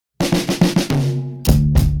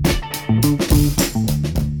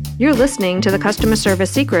You're listening to the Customer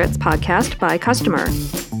Service Secrets podcast by Customer.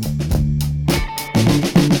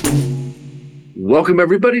 Welcome,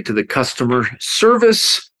 everybody, to the Customer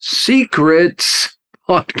Service Secrets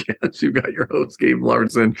podcast. You've got your host, Gabe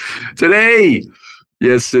Larson. Today,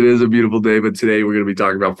 yes, it is a beautiful day, but today we're going to be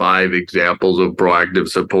talking about 5 examples of proactive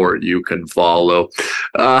support you can follow.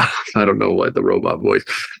 I don't know what the robot voice.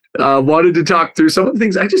 Wanted to talk through some of the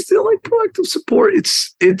things. I just feel like proactive support.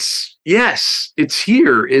 It's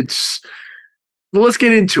here. Well, let's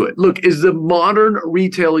get into it. Look, as the modern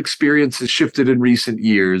retail experience has shifted in recent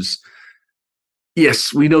years,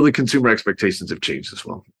 yes, we know the consumer expectations have changed as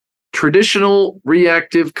well. Traditional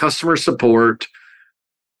reactive customer support,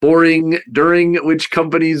 boring, during which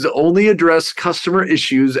companies only address customer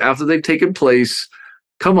issues after they've taken place.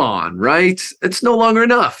 Come on, right? It's no longer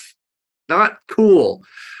enough. Not cool.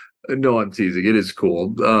 No, I'm teasing. It is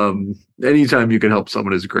cool. Anytime you can help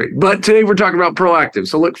someone is great. But today we're talking about proactive.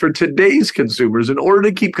 So look, for today's consumers, in order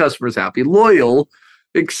to keep customers happy, loyal,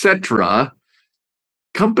 etc.,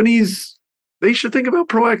 companies, they should think about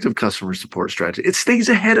proactive customer support strategy. It stays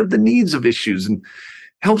ahead of the needs of issues and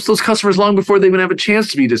helps those customers long before they even have a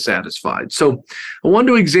chance to be dissatisfied. So I wanted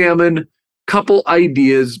to examine a couple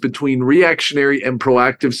ideas between reactionary and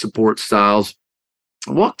proactive support styles.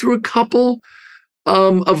 I'll walk through a couple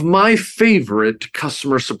of my favorite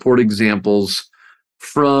customer support examples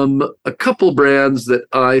from a couple brands that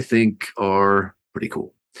I think are pretty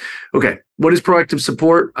cool. Okay, what is proactive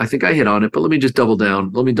support? I think I hit on it, but let me just double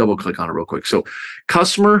down. Let me double click on it real quick. So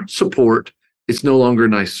customer support is no longer a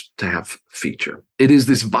nice to have feature. It is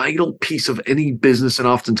this vital piece of any business, and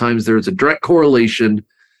oftentimes there is a direct correlation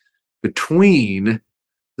between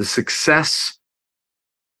the success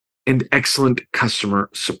and excellent customer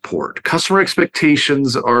support. Customer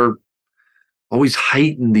expectations are always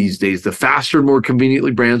heightened these days. The faster and more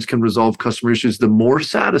conveniently brands can resolve customer issues, the more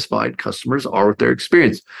satisfied customers are with their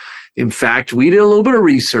experience. In fact, we did a little bit of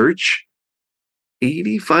research.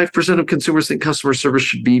 85% of consumers think customer service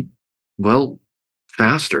should be, well,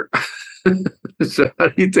 faster. So how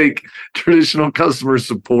do you take traditional customer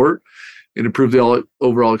support and improve the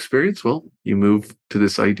overall experience? Well, you move to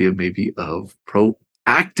this idea maybe of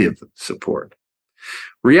proactive support.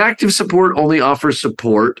 Reactive support only offers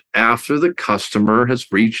support after the customer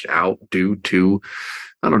has reached out due to,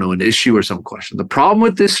 an issue or some question. The problem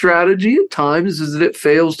with this strategy at times is that it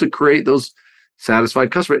fails to create those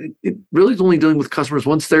satisfied customers. It really is only dealing with customers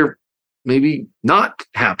once they're maybe not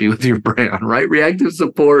happy with your brand, right? Reactive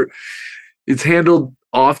support, it's handled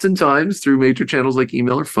oftentimes through major channels like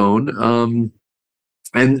email or phone.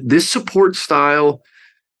 And this support style,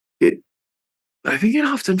 I think it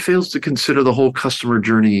often fails to consider the whole customer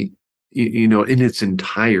journey, in its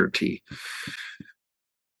entirety.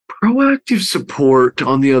 Proactive support,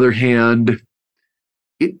 on the other hand,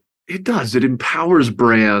 it empowers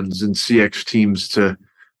brands and CX teams to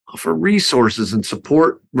offer resources and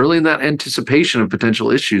support really in that anticipation of potential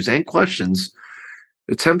issues and questions.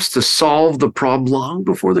 It attempts to solve the problem long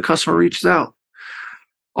before the customer reaches out.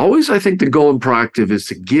 Always, I think the goal in proactive is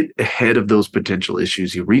to get ahead of those potential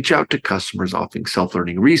issues. You reach out to customers, offering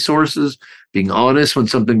self-learning resources, being honest when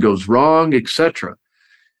something goes wrong, etc.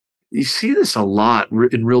 You see this a lot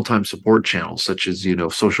in real-time support channels, such as,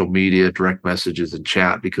 social media, direct messages, and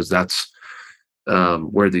chat, because that's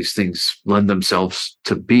where these things lend themselves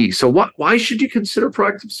to be. So why should you consider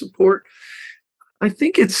proactive support? I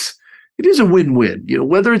think it is a win-win.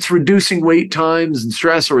 Whether it's reducing wait times and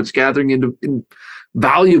stress, or it's gathering in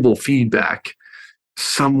valuable feedback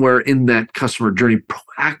somewhere in that customer journey,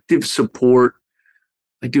 proactive support,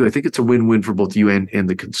 I think it's a win-win for both you and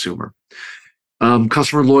the consumer.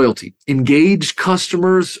 Customer loyalty. Engaged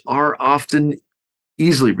customers are often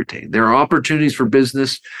easily retained. There are opportunities for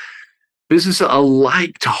business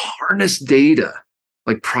alike to harness data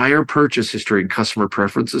like prior purchase history and customer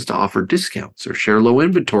preferences to offer discounts or share low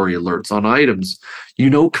inventory alerts on items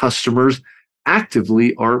customers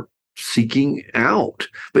actively are seeking out.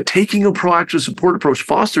 But taking a proactive support approach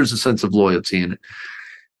fosters a sense of loyalty and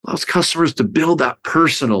allows customers to build that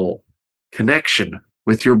personal connection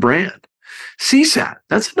with your brand. CSAT,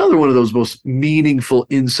 that's another one of those most meaningful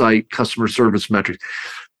insight customer service metrics.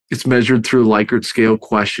 It's measured through Likert scale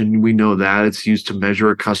question. We know that it's used to measure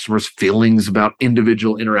a customer's feelings about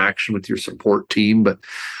individual interaction with your support team. But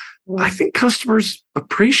I think customers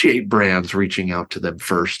appreciate brands reaching out to them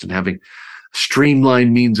first and having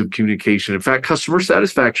streamlined means of communication. In fact, customer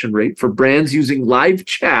satisfaction rate for brands using live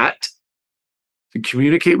chat to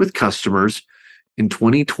communicate with customers in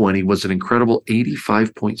 2020 was an incredible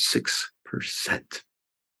 85.6%.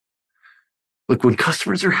 Look, when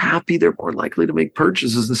customers are happy, they're more likely to make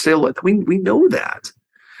purchases and sale. We know that.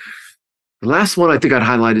 The last one I think I'd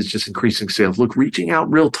highlight is just increasing sales. Look, reaching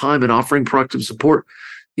out real time and offering proactive support,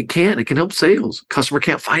 it can help sales. Customer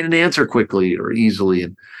can't find an answer quickly or easily,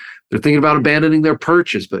 and they're thinking about abandoning their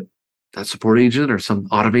purchase, but that support agent or some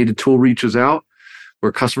automated tool reaches out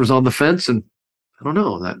where customers on the fence, and I don't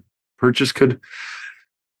know, that purchase could,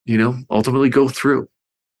 ultimately go through.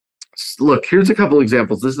 Look, here's a couple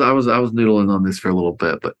examples. I was noodling on this for a little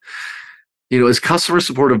bit, but as customer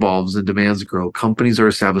support evolves and demands grow, companies are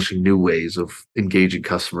establishing new ways of engaging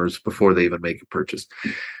customers before they even make a purchase. A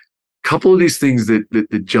couple of these things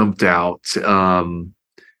that jumped out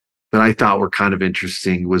that I thought were kind of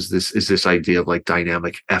interesting was this idea of like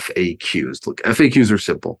dynamic FAQs. Look, FAQs are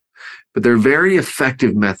simple, but they're a very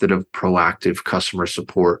effective method of proactive customer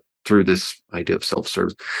support through this idea of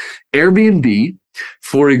self-service. Airbnb,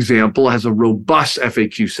 for example, has a robust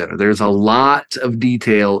FAQ center. There's a lot of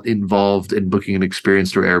detail involved in booking an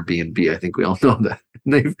experience through Airbnb. I think we all know that.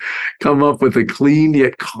 They've come up with a clean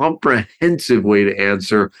yet comprehensive way to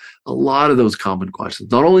answer a lot of those common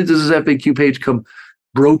questions. Not only does this FAQ page come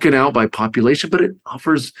broken out by population, but it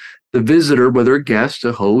offers the visitor, whether a guest,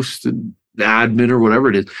 a host, an admin, or whatever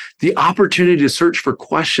it is, the opportunity to search for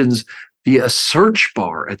questions via a search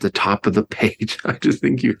bar at the top of the page. I just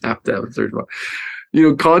think you have to have a search bar.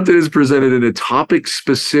 Content is presented in a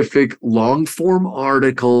topic-specific, long-form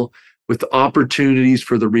article with opportunities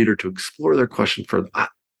for the reader to explore their question further. I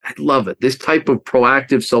love it. This type of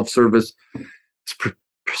proactive self-service is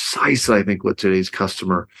precisely, I think, what today's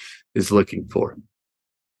customer is looking for.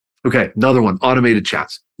 Okay, another one, automated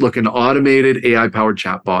chats. Look, an automated AI-powered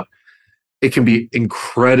chatbot, it can be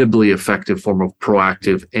incredibly effective form of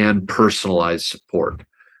proactive and personalized support.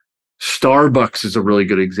 Starbucks is a really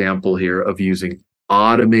good example here of using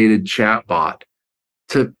automated chatbot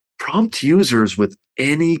to prompt users with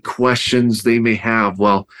any questions they may have.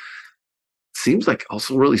 Well, it seems like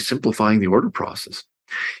also really simplifying the order process.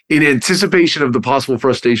 In anticipation of the possible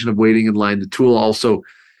frustration of waiting in line, the tool also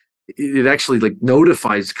it actually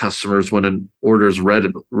notifies customers when an order is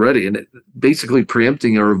ready, and it basically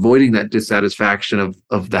preempting or avoiding that dissatisfaction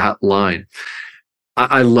of that line.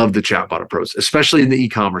 I love the chatbot approach, especially in the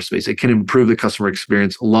e-commerce space. It can improve the customer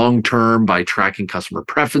experience long-term by tracking customer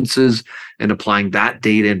preferences and applying that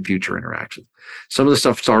data in future interactions. Some of the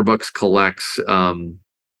stuff Starbucks collects,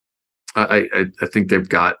 I think they've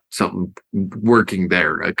got something working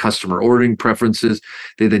there. Customer ordering preferences.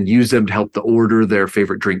 They then use them to help the order their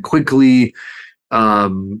favorite drink quickly.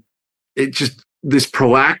 This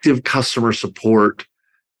proactive customer support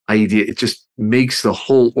idea, it just makes the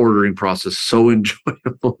whole ordering process so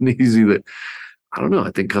enjoyable and easy that, I don't know,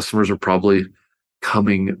 I think customers are probably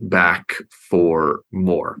coming back for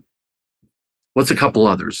more. What's a couple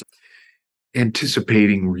others?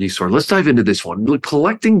 Anticipating resource. Let's dive into this one. Look,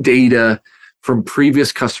 collecting data from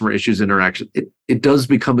previous customer issues interaction, it does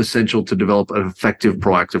become essential to develop an effective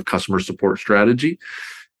proactive customer support strategy.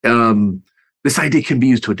 This idea can be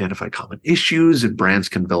used to identify common issues, and brands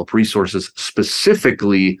can develop resources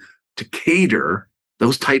specifically to cater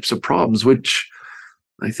those types of problems, which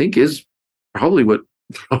I think is probably what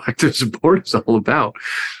proactive support is all about.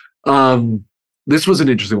 This was an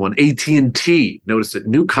interesting one. AT&T noticed that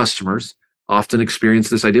new customers often experience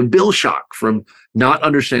this idea of bill shock from not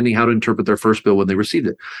understanding how to interpret their first bill when they received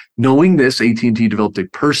it. Knowing this, AT&T developed a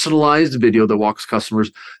personalized video that walks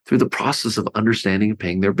customers through the process of understanding and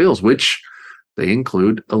paying their bills, which they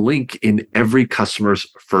include a link in every customer's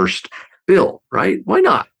first bill, right? Why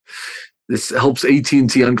not? This helps AT&T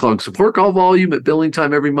unclog support call volume at billing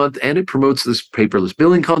time every month, and it promotes this paperless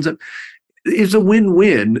billing concept. It's a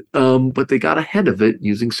win-win, but they got ahead of it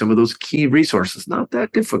using some of those key resources. Not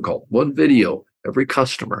that difficult. One video, every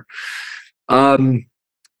customer.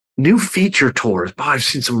 New feature tours. I've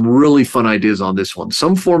seen some really fun ideas on this one.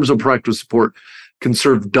 Some forms of proactive support can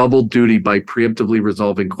serve double duty by preemptively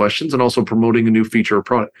resolving questions and also promoting a new feature or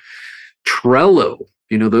product. Trello,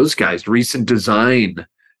 those guys, recent design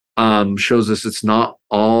shows us it's not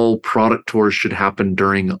all product tours should happen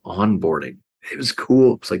during onboarding. It was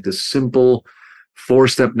cool. It's like this simple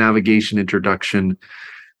 4-step navigation introduction.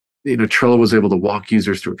 Trello was able to walk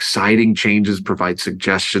users through exciting changes, provide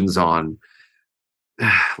suggestions on,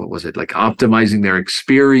 optimizing their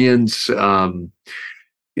experience.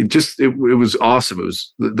 It was awesome. It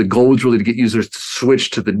was the goal was really to get users to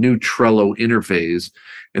switch to the new Trello interface.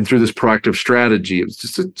 And through this proactive strategy, it was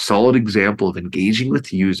just a solid example of engaging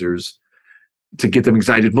with users to get them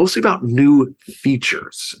excited, mostly about new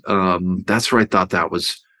features. That's where I thought that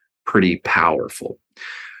was pretty powerful.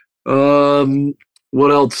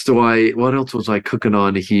 What else was I cooking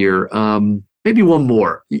on here? Maybe one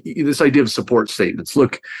more. This idea of support statements.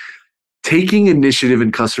 Look, taking initiative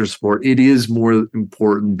in customer support, it is more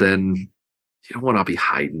important than, you don't want to be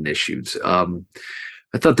hiding issues.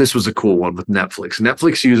 I thought this was a cool one with Netflix.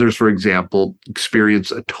 Netflix users, for example,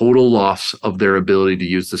 experience a total loss of their ability to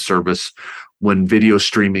use the service when video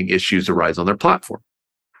streaming issues arise on their platform.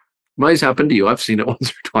 Might has happened to you. I've seen it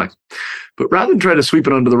once or twice. But rather than try to sweep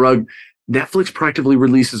it under the rug, Netflix proactively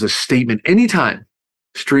releases a statement anytime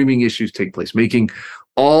streaming issues take place, making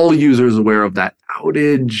all users aware of that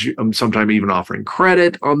outage, sometimes even offering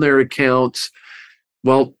credit on their accounts.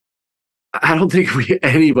 Well, I don't think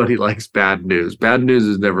anybody likes bad news. Bad news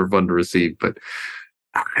is never fun to receive, but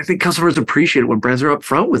I think customers appreciate it when brands are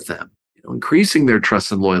upfront with them, increasing their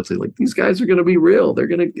trust and loyalty. Like, these guys are going to be real. They're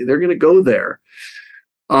going to go there.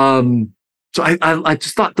 So I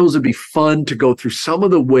just thought those would be fun to go through some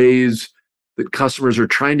of the ways that customers are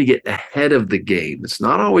trying to get ahead of the game. It's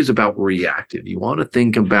not always about reactive. You want to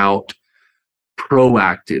think about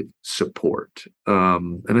proactive support.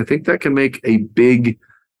 And I think that can make a big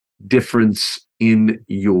difference in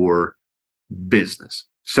your business.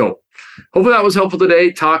 So hopefully that was helpful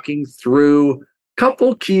today, talking through a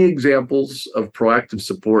couple key examples of proactive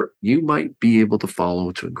support you might be able to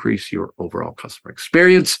follow to increase your overall customer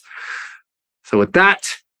experience. So with that,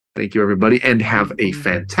 thank you, everybody, and have a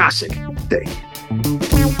fantastic day.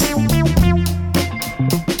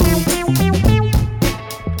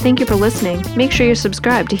 Thank you for listening. Make sure you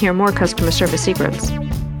subscribe to hear more customer service secrets.